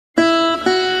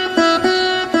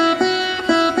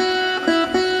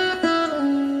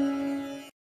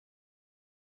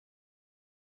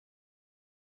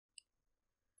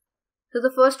So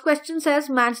the first question says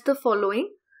match the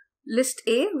following. List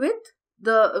A with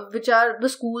which are the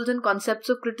schools and concepts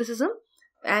of criticism,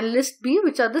 and list B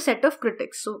which are the set of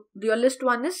critics. So your list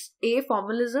 1 is A,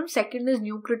 formalism, second is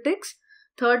new critics,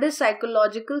 third is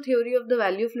psychological theory of the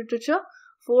value of literature,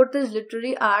 fourth is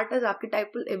literary art as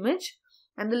archetypal image,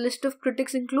 and the list of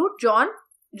critics include John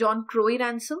Crowe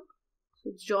Ransom. So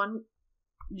it's John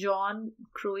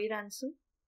Crowe Ransom.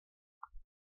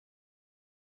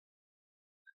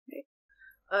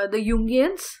 The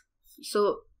Jungians,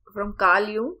 so from Carl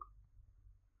Jung,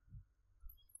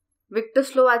 Victor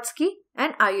Slovatsky,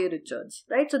 and I.A. Richards,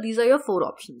 right? So these are your 4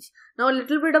 options. Now a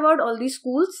little bit about all these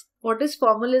schools. What is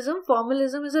formalism?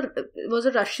 Formalism was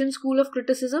a Russian school of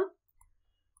criticism.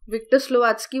 Victor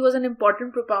Slovatsky was an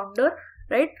important propounder,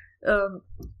 right?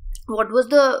 What was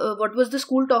the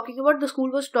school talking about? The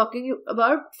school was talking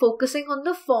about focusing on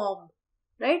the form,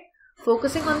 right?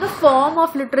 Focusing on the form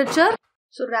of literature.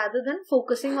 So rather than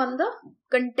focusing on the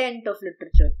content of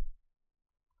literature.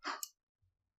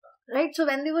 Right, so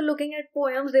when they were looking at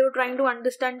poems, they were trying to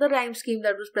understand the rhyme scheme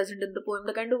that was present in the poem,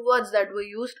 the kind of words that were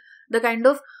used, the kind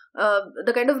of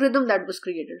rhythm that was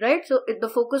created, right? So the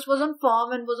focus was on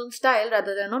form and was on style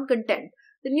rather than on content.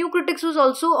 The new critics was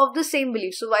also of the same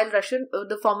belief. So while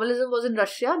the formalism was in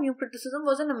Russia, new criticism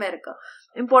was in America.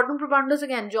 Important propounders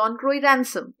again, John Crowe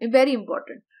Ransom, very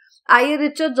important. I.A.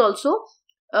 Richards also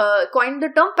coined the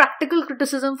term practical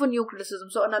criticism for new criticism.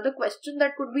 So another question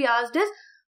that could be asked is,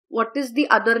 what is the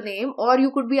other name? Or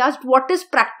you could be asked, what is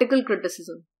practical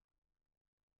criticism?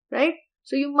 Right?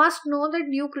 So you must know that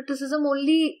new criticism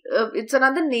only, it's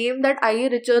another name that I.A.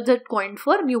 Richards had coined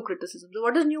for new criticism. So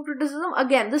what is new criticism?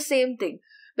 Again, the same thing,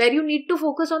 where you need to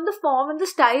focus on the form and the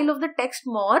style of the text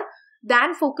more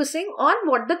than focusing on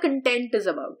what the content is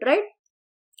about, right?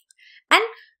 And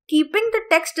keeping the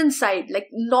text inside, like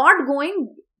not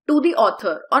going to the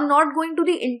author, or not going to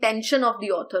the intention of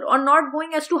the author, or not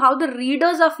going as to how the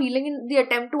readers are feeling in the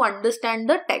attempt to understand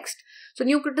the text. So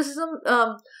new criticism,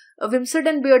 Wimsatt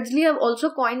and Beardsley have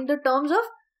also coined the terms of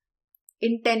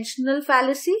intentional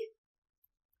fallacy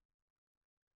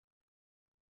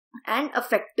and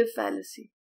affective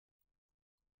fallacy.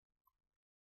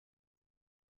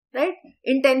 Right?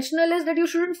 Intentional is that you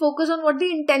shouldn't focus on what the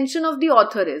intention of the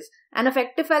author is. And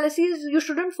affective fallacy is you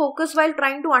shouldn't focus while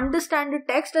trying to understand the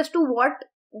text as to what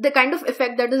the kind of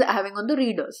effect that is having on the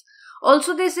readers.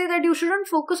 Also, they say that you shouldn't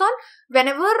focus on,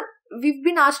 whenever we've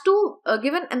been asked to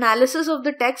give an analysis of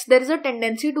the text, there is a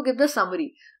tendency to give the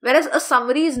summary. Whereas a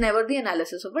summary is never the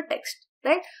analysis of a text.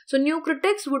 Right? So new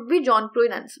critics would be John Crowe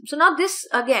Ransom. So now this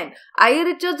again, I.A.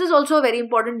 Richards is also a very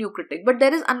important new critic, but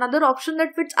there is another option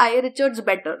that fits I.A. Richards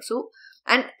better. So,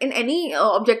 and in any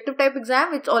objective type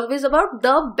exam, it's always about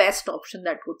the best option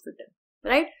that would fit in,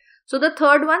 right? So the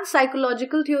third one,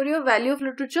 psychological theory of value of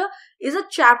literature, is a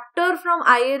chapter from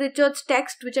I.A. Richards'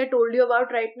 text, which I told you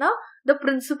about right now, the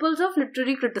principles of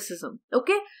literary criticism.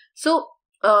 Okay, so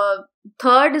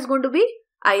third is going to be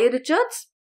I.A. Richards.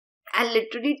 And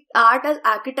literary art as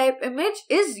archetype image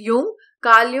is Jung,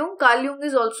 Carl Jung. Carl Jung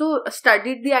is also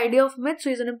studied the idea of myth, so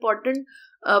he's an important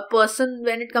person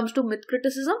when it comes to myth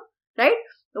criticism, right?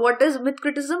 What is myth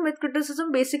criticism? Myth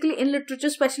criticism basically in literature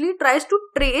especially tries to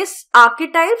trace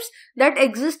archetypes that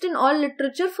exist in all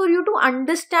literature for you to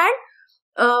understand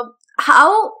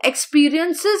how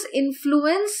experiences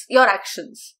influence your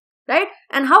actions, right?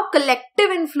 And how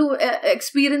collective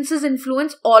experiences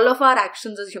influence all of our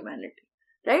actions as humanity,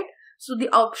 right? So the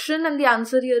option and the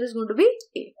answer here is going to be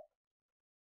A.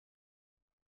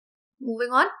 Moving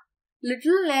on.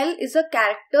 Little Nell is a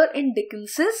character in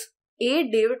Dickens's A.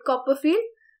 David Copperfield,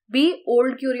 B.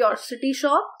 Old Curiosity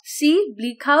Shop, C.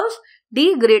 Bleak House,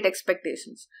 D. Great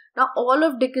Expectations. Now all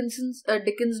of Dickens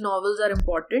novels are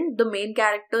important. The main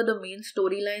character, the main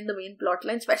storyline, the main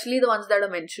plotline, especially the ones that are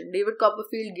mentioned. David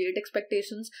Copperfield, Great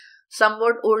Expectations,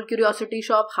 somewhat Old Curiosity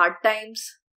Shop, Hard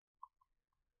Times,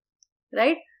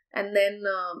 right? And then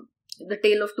The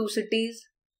Tale of Two Cities.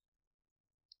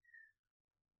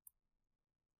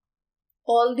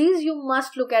 All these you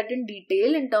must look at in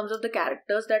detail in terms of the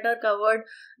characters that are covered,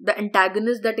 the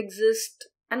antagonists that exist,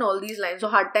 and all these lines. So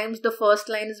Hard Times, the first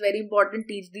line is very important.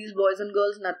 Teach these boys and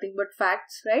girls nothing but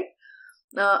facts, right?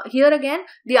 Here again,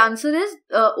 the answer is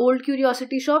Old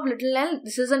Curiosity Shop, Little Nell.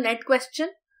 This is a net question,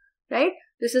 right?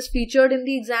 This is featured in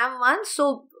the exam once.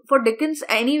 So for Dickens,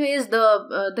 anyways,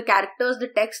 the characters, the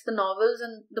text, the novels,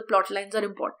 and the plot lines are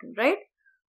important, right?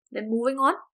 Then moving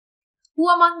on. Who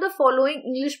among the following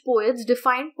English poets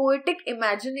defined poetic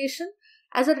imagination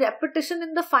as a repetition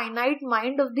in the finite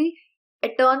mind of the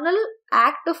eternal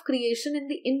act of creation in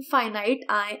the infinite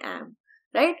I am,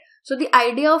 right? So the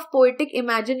idea of poetic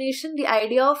imagination, the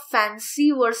idea of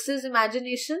fancy versus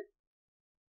imagination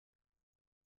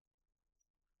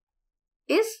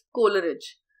is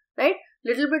Coleridge, right?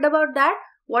 Little bit about that.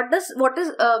 What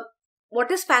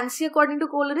is fancy according to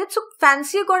Coleridge? So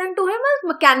fancy according to him is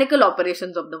mechanical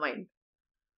operations of the mind,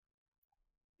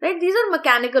 right? These are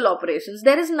mechanical operations.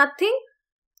 There is nothing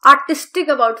artistic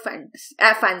about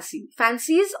fancy.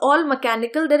 Fancy is all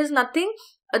mechanical. There is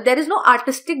no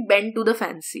artistic bend to the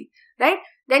fancy, right?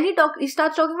 Then he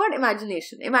starts talking about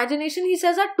imagination. Imagination, he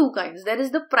says, are two kinds. There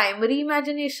is the primary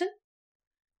imagination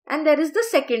and there is the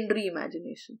secondary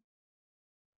imagination,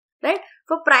 right?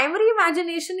 For primary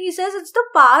imagination, he says it's the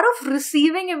power of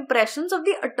receiving impressions of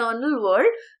the eternal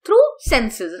world through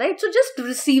senses, right? So just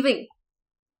receiving.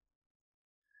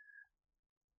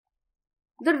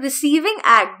 The receiving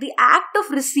act, the act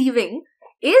of receiving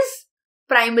is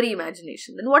primary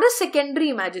imagination. Then what is secondary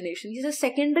imagination? He says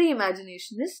secondary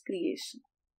imagination is creation,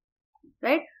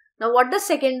 right? Now what does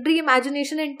secondary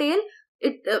imagination entail?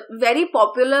 Very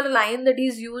popular line that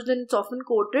is used and it's often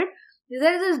quoted is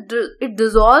that it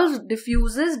dissolves,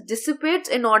 diffuses, dissipates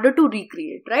in order to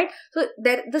recreate, right? So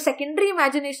the secondary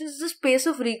imagination is the space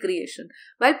of recreation,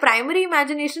 while primary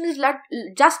imagination is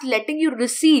just letting you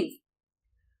receive.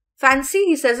 Fancy,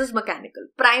 he says, is mechanical.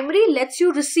 Primary lets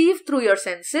you receive through your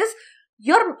senses,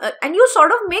 and you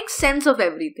sort of make sense of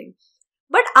everything.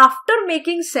 But after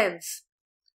making sense,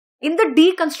 in the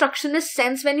deconstructionist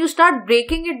sense, when you start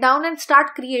breaking it down and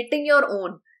start creating your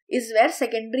own, is where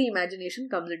secondary imagination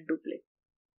comes into play,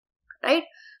 right?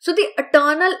 So the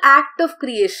eternal act of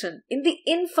creation, in the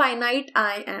infinite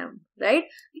I am, right?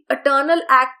 The eternal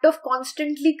act of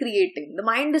constantly creating. The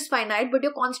mind is finite, but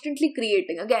you're constantly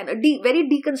creating. Again, a very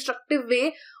deconstructive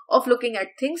way of looking at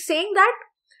things, saying that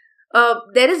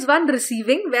there is one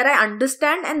receiving where I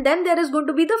understand, and then there is going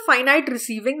to be the finite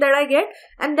receiving that I get,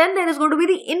 and then there is going to be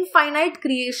the infinite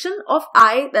creation of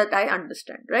I that I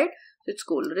understand, right? So it's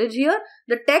Coleridge here.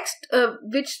 The text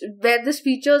where this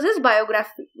features is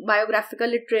Biographica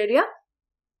Literaria.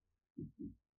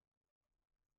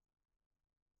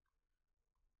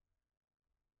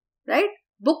 Right?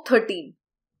 Book 13.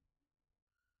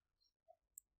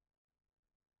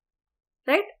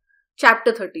 Right?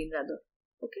 Chapter 13 rather.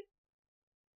 Okay.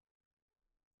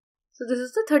 So this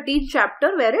is the 13th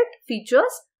chapter where it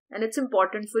features, and it's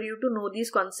important for you to know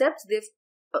these concepts. They've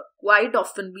quite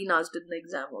often been asked in the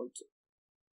exam also.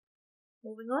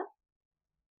 Moving on.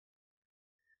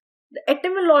 The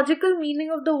etymological meaning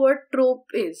of the word trope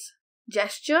is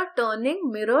gesture,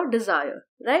 turning, mirror, desire,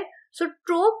 right? So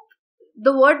trope,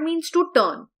 the word means to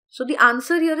turn. So the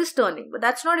answer here is turning, but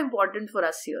that's not important for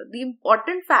us here. The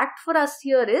important fact for us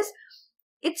here is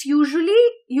it's usually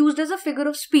used as a figure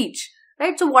of speech,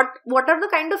 right? So what are the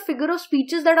kind of figure of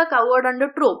speeches that are covered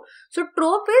under trope? So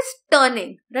trope is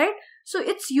turning, right? So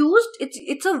it's used,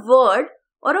 it's a word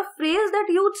or a phrase that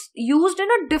used in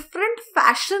a different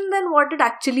fashion than what it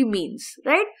actually means,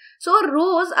 right? So a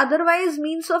rose otherwise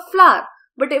means a flower,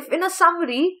 but if in a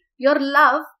summary, your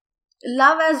love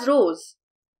as rose,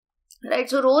 right?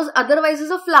 So rose otherwise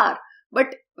is a flower,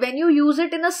 but when you use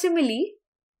it in a simile,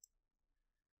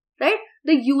 right,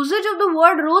 the usage of the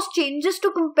word rose changes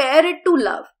to compare it to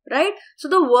love, right? So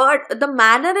the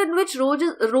manner in which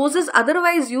rose is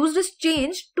otherwise used is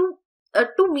changed to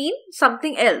mean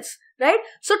something else, right?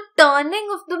 So turning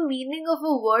of the meaning of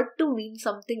a word to mean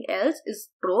something else is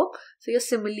trope. So your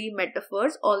simile,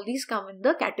 metaphors, all these come in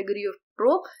the category of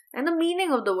trope, and the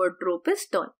meaning of the word trope is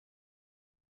turn.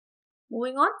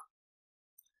 Moving on.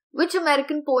 Which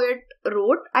American poet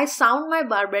wrote, "I sound my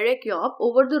barbaric yawp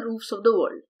over the roofs of the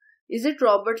world"? Is it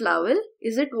Robert Lowell?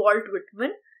 Is it Walt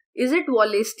Whitman? Is it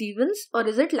Wallace Stevens? Or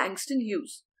is it Langston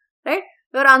Hughes? Right?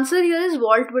 Your answer here is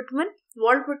Walt Whitman.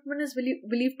 Walt Whitman is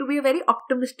believed to be a very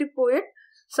optimistic poet.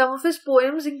 Some of his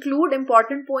poems include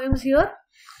important poems here.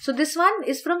 So this one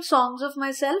is from Songs of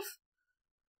Myself.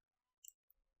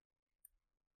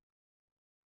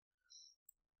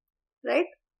 Right?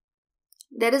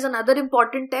 There is another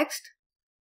important text.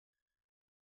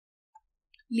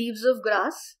 Leaves of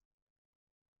Grass.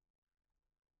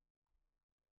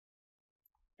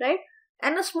 Right?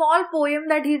 And a small poem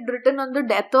that he'd written on the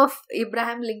death of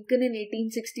Abraham Lincoln in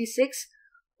 1866.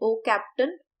 "O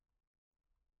Captain,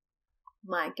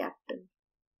 my Captain."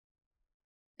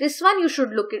 This one you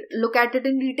should look at it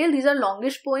in detail. These are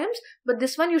longish poems, but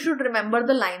this one you should remember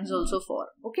the lines also for.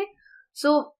 Okay?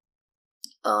 So,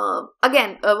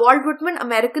 again, Walt Whitman,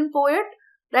 American poet,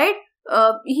 right?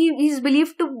 He's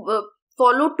believed to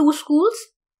follow two schools.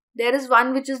 There is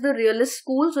one which is the realist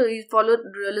school, so he followed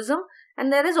realism,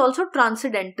 and there is also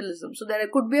transcendentalism. So there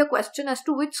could be a question as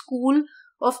to which school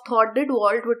of thought did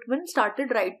Walt Whitman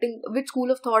started writing, which school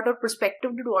of thought or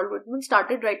perspective did Walt Whitman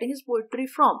started writing his poetry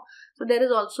from? So there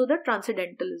is also the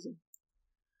Transcendentalism.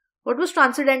 What was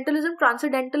Transcendentalism?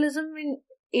 Transcendentalism in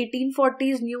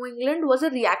 1840s New England was a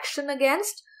reaction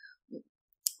against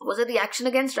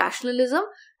rationalism,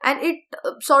 and it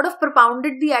sort of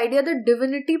propounded the idea that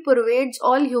divinity pervades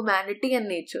all humanity and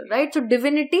nature, right? So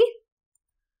divinity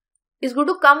is going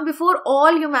to come before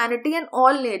all humanity and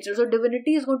all nature. So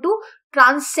divinity is going to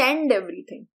transcend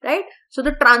everything, right? So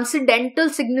the transcendental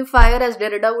signifier, as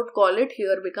Derrida would call it,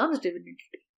 here becomes divinity,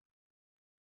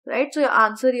 right? So your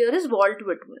answer here is Walt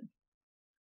Whitman.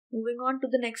 Moving on to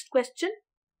the next question.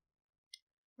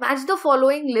 Match the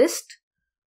following list.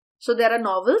 So there are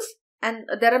novels, and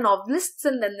there are novelists,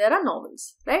 and then there are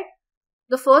novels, right?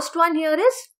 The first one here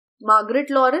is Margaret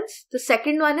Lawrence. The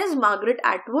second one is Margaret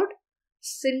Atwood.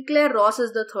 Sinclair Ross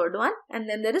is the third one, and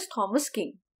then there is Thomas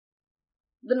King.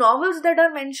 The novels that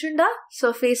are mentioned are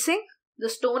Surfacing, The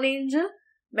Stone Angel,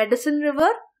 Medicine River,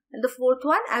 and the fourth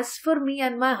one, As for Me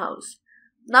and My House.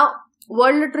 Now,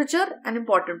 world literature, an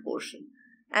important portion.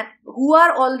 And who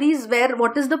are all these?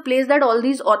 What is the place that all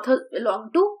these authors belong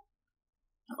to?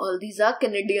 All these are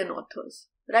Canadian authors,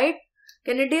 right?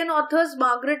 Canadian authors,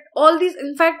 Margaret, all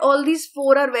these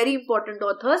four are very important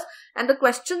authors, and the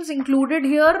questions included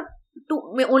here to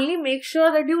only make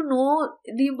sure that you know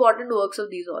the important works of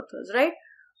these authors, right?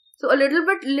 So a little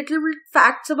bit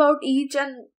facts about each,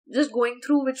 and just going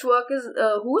through which work is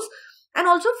whose. And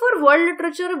also for world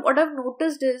literature, what I've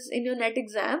noticed is in your NET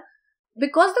exam,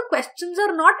 because the questions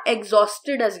are not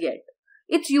exhausted as yet,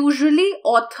 it's usually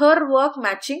author work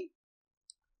matching,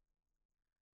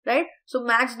 right? So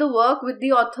match the work with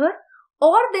the author,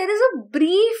 or there is a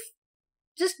brief,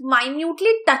 just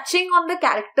minutely touching on the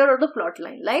character or the plot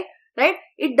line, like, right?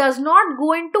 It does not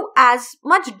go into as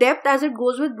much depth as it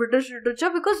goes with British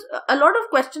literature, because a lot of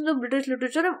questions of British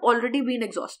literature have already been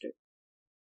exhausted.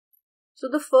 So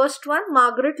the first one,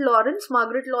 Margaret Lawrence.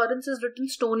 Margaret Lawrence has written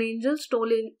Stone Angel. Stone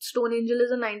Angel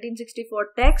is a 1964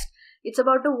 text. It's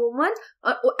about a woman,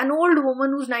 an old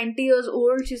woman who's 90 years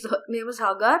old. Her name is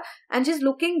Hagar, and she's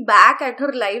looking back at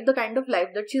her life, the kind of life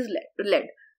that she's led,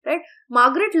 right?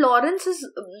 Margaret Lawrence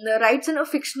writes in a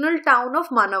fictional town of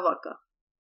Manawaka.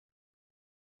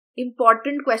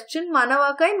 Important question,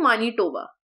 Manawaka in Manitoba.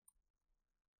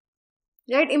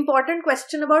 Right, important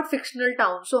question about fictional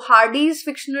town. So Hardy's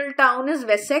fictional town is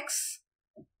Wessex.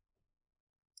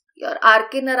 Your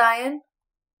R.K. Narayan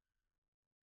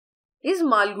is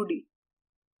Malgudi.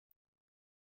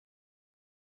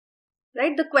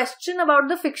 Right, the question about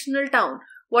the fictional town.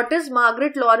 What is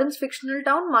Margaret Lawrence fictional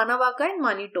town? Manawaka in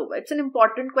Manitoba. It's an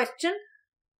important question.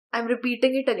 I'm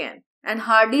repeating it again. And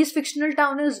Hardy's fictional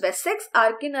town is Wessex.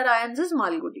 R.K. Narayan's is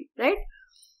Malgudi. Right?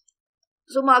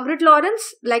 So Margaret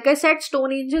Lawrence, like I said,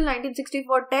 Stone Angel,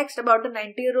 1964 text about a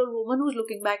 90-year-old woman who's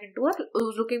looking back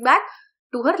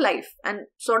to her life and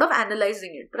sort of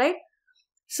analyzing it, right?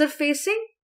 Surfacing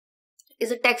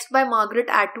is a text by Margaret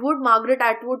Atwood. Margaret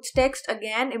Atwood's text,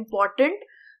 again, important.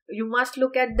 You must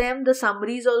look at them. The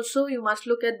summaries also, you must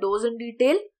look at those in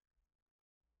detail.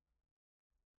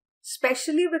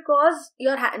 Especially because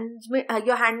your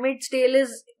Handmaid's Tale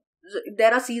is,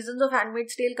 there are seasons of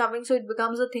Handmaid's Tale coming, so it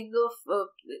becomes a thing of,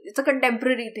 it's a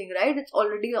contemporary thing, right? It's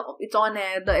on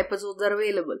air, the episodes are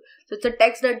available. So it's a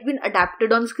text that's been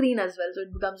adapted on screen as well, so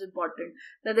it becomes important.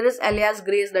 Then there is Elias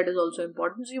Grace that is also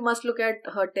important, so you must look at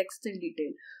her texts in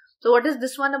detail. So what is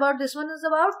this one about? This one is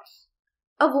about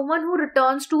a woman who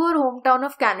returns to her hometown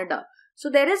of Canada. So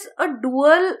there is a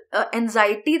dual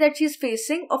anxiety that she's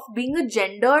facing of being a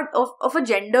gendered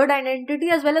identity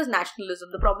as well as nationalism.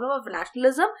 The problem of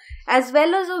nationalism as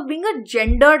well as of being a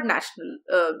gendered national,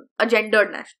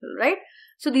 right?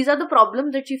 So these are the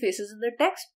problems that she faces in the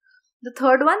text. The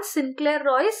third one, Sinclair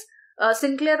Ross,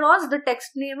 the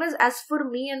text name is As for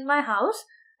Me and My House,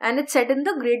 and it's set in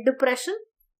the Great Depression,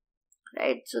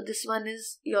 right? So this one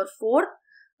is your fourth.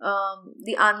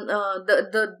 The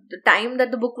time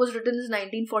that the book was written is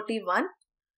 1941,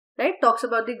 right? Talks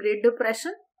about the Great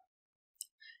Depression.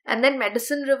 And then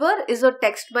Medicine River is a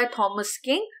text by Thomas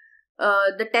King.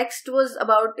 The text was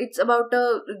about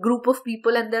a group of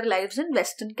people and their lives in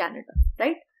Western Canada,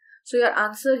 right? So your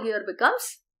answer here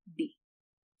becomes D.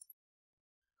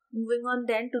 Moving on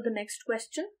then to the next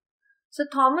question. So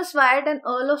Thomas Wyatt and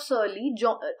Earl of Surrey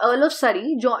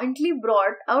jointly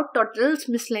brought out Tuttl's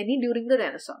Miscellany during the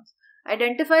Renaissance.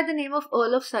 Identify the name of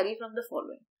Earl of Surrey from the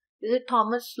following. Is it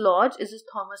Thomas Lodge? Is it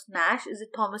Thomas Nash? Is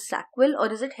it Thomas Sackville?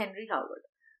 Or is it Henry Howard?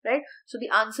 Right? So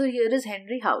the answer here is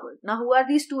Henry Howard. Now who are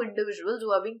these two individuals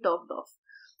who are being talked of?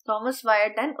 Thomas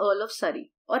Wyatt and Earl of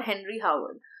Surrey or Henry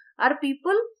Howard are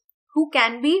people who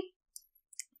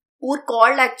were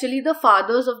called actually the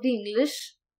fathers of the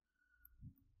English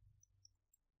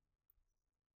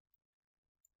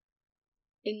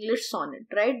sonnet,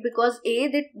 right? Because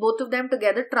both of them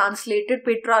together translated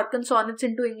Petrarchan sonnets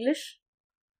into English.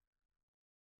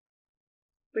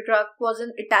 Petrarch was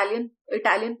an Italian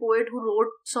poet who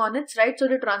wrote sonnets, right? So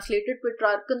they translated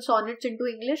Petrarchan sonnets into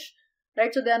English,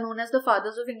 right? So they are known as the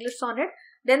fathers of English sonnet.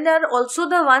 Then there are also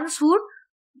the ones who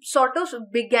sort of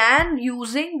began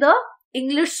using the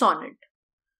English sonnet,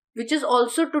 which is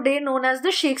also today known as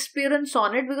the Shakespearean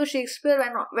sonnet, because Shakespeare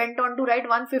went on to write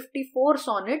 154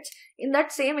 sonnets in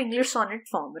that same English sonnet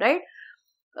form, right?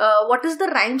 What is the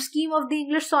rhyme scheme of the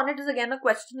English sonnet is again a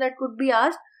question that could be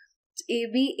asked. It's A,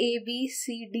 B, A, B,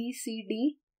 C, D, C,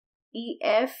 D, E,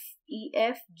 F,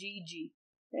 G, G,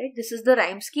 right? This is the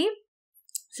rhyme scheme.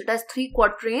 So it has 3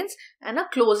 quatrains and a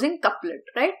closing couplet,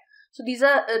 right? So these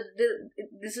are,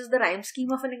 this is the rhyme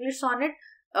scheme of an English sonnet.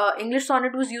 English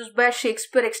sonnet was used by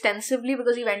Shakespeare extensively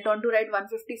because he went on to write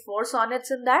 154 sonnets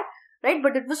in that, right?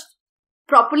 But it was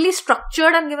properly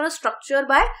structured and given a structure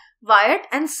by Wyatt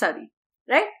and Surrey,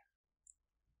 right?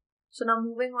 So now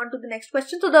moving on to the next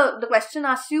question. So the question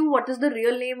asks you what is the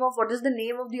name of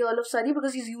the Earl of Surrey,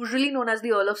 because he's usually known as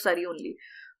the Earl of Surrey only.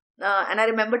 And I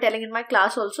remember telling in my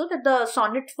class also that the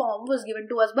sonnet form was given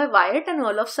to us by Wyatt and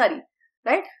Earl of Surrey,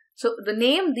 right? So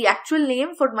the actual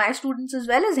name for my students as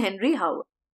well is Henry Howard.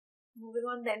 Moving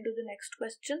on then to the next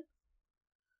question.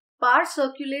 Power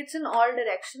circulates in all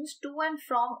directions to and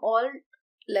from all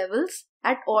levels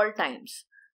at all times.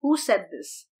 Who said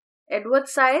this? Edward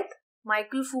Said,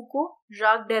 Michael Foucault,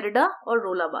 Jacques Derrida, or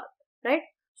Roland Barthes, right?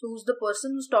 So who's the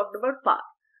person who's talked about power?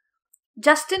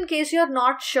 Just in case you're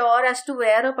not sure as to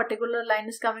where a particular line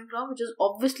is coming from, which is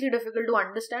obviously difficult to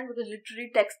understand because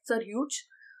literary texts are huge,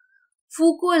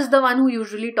 Foucault is the one who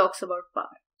usually talks about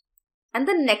power and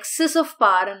the nexus of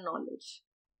power and knowledge,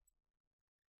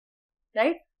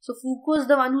 right? So Foucault is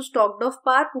the one who's talked of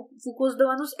power. Foucault is the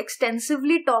one who's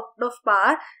extensively talked of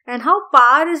power and how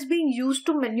power is being used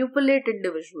to manipulate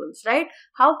individuals, right?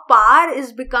 How power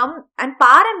and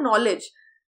knowledge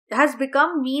has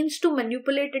become means to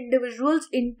manipulate individuals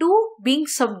into being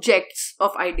subjects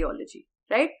of ideology,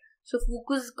 right? So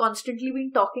Foucault is constantly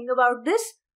been talking about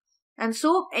this. And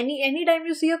so anytime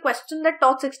you see a question that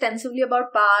talks extensively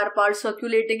about power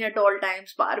circulating at all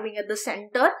times, power being at the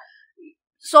center,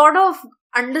 sort of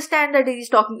understand that he's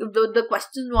talking, the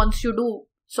question wants you to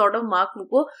sort of mark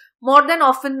Foucault, more than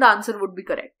often the answer would be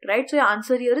correct, right? So your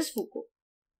answer here is Foucault.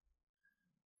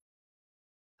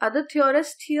 Other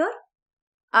theorists here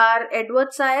are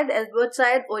Edward Said,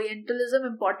 Orientalism,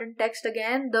 important text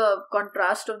again, the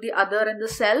contrast of the other and the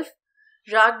self.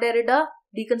 Jacques Derrida,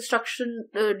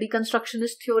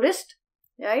 deconstructionist theorist,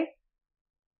 right?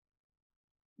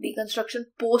 Deconstruction,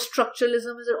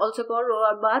 post-structuralism is also called,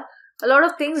 Roland Barthes. A lot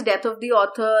of things, death of the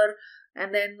author,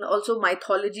 and then also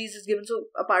mythologies is given, so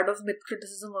a part of myth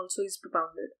criticism also is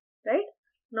propounded, right?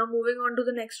 Now moving on to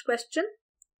the next question.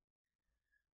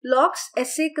 Locke's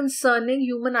essay concerning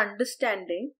human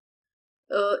understanding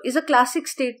is a classic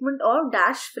statement of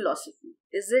philosophy.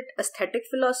 Is it aesthetic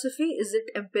philosophy? Is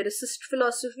it empiricist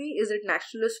philosophy? Is it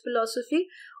nationalist philosophy?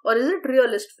 Or is it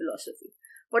realist philosophy?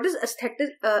 What is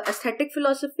aesthetic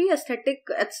philosophy?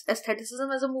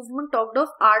 Aestheticism as a movement talked of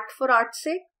art for art's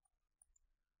sake.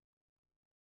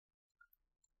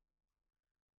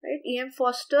 Right? E.M.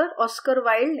 Forster, Oscar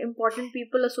Wilde, important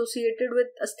people associated with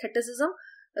aestheticism.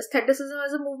 Aestheticism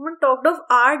as a movement talked of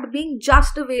art being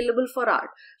just available for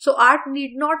art. So art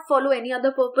need not follow any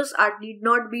other purpose. Art need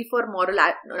not be for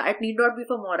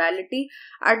morality.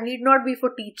 Art need not be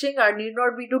for teaching. Art need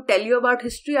not be to tell you about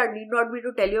history. Art need not be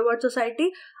to tell you about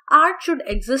society. Art should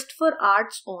exist for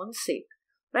art's own sake,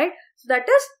 right? So that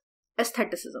is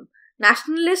aestheticism.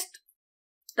 Nationalist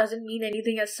doesn't mean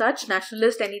anything as such.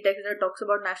 Nationalist, any text that talks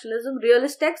about nationalism.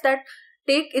 Realist texts that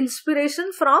take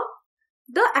inspiration from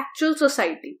the actual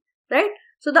society, right?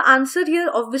 So the answer here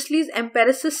obviously is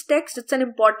empiricist text. It's an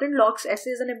important, Locke's essay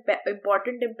is an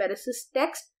important empiricist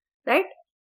text, right?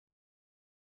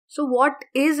 So what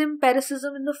is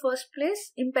empiricism in the first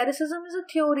place? Empiricism is a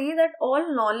theory that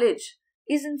all knowledge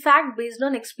is in fact based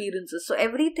on experiences. So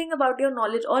everything about your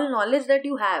knowledge, all knowledge that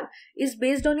you have is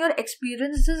based on your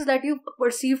experiences that you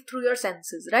perceive through your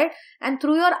senses, right? And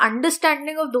through your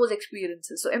understanding of those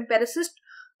experiences. So empiricists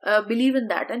believe in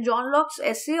that, and John Locke's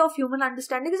essay of human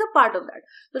understanding is a part of that.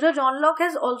 So John Locke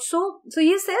has also, so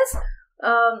he says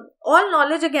all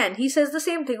knowledge, again he says the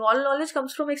same thing, all knowledge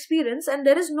comes from experience and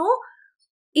there is no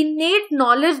innate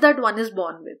knowledge that one is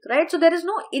born with, right? So there is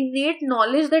no innate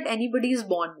knowledge that anybody is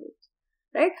born with.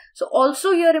 right? So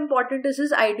also here important is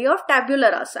his idea of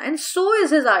tabula rasa, and so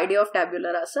is his idea of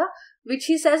tabula rasa, which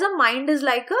he says a mind is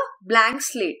like a blank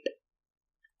slate.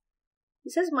 He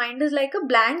says mind is like a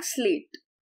blank slate,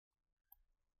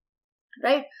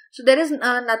 right? So there is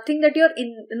nothing that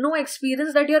no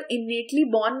experience that you're innately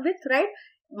born with, right?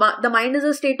 The mind is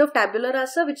a state of tabula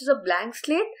rasa, which is a blank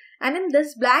slate, and in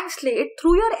this blank slate,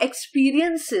 through your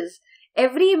experiences,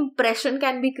 every impression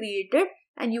can be created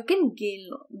and you can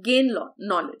gain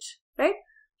knowledge, right?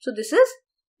 So this is,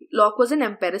 Locke was an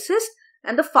empiricist,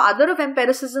 and the father of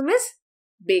empiricism is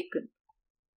Bacon.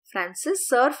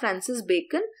 Sir Francis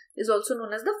Bacon is also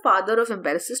known as the father of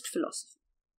empiricist philosophy.